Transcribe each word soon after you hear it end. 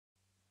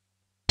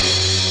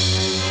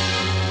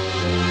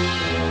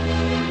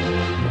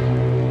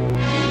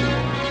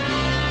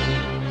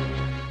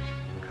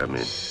Come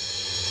in.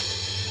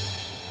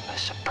 I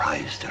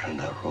surprised her in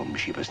her room.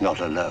 She was not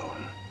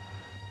alone.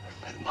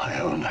 With my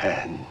own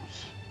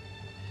hands,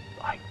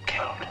 I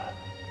killed her.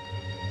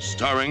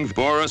 Starring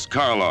Boris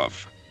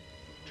Karloff.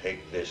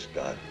 Take this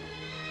gun.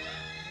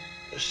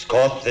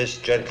 Escort this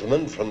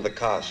gentleman from the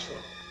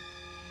castle.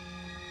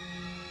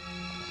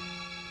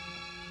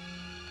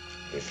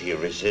 If he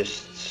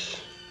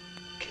resists,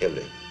 kill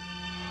him.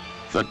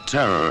 The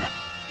Terror.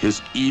 His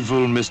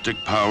evil mystic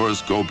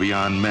powers go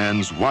beyond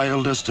man's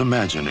wildest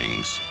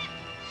imaginings.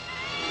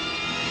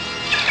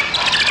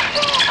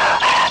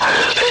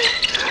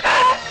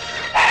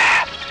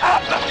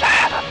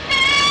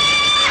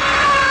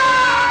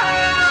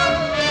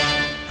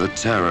 The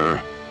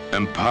Terror,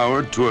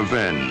 empowered to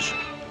avenge,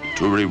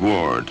 to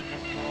reward,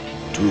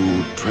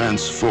 to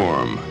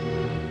transform.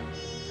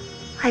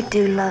 I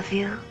do love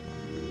you.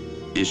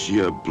 Is she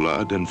a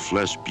blood and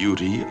flesh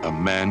beauty a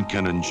man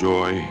can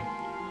enjoy?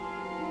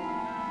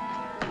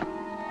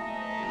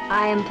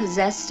 I am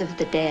possessed of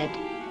the dead.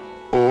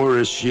 Or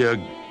is she a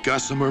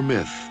gossamer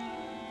myth,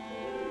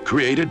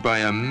 created by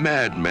a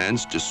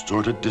madman's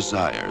distorted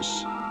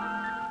desires?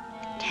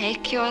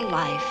 Take your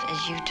life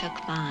as you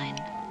took mine,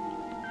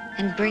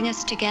 and bring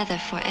us together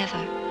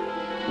forever.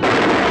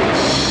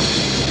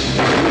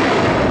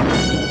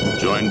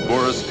 Join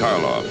Boris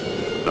Karloff,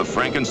 the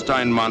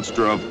Frankenstein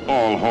monster of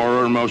all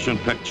horror motion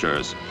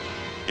pictures,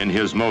 in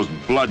his most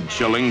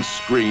blood-chilling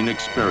screen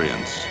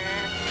experience.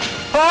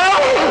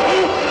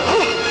 Ah!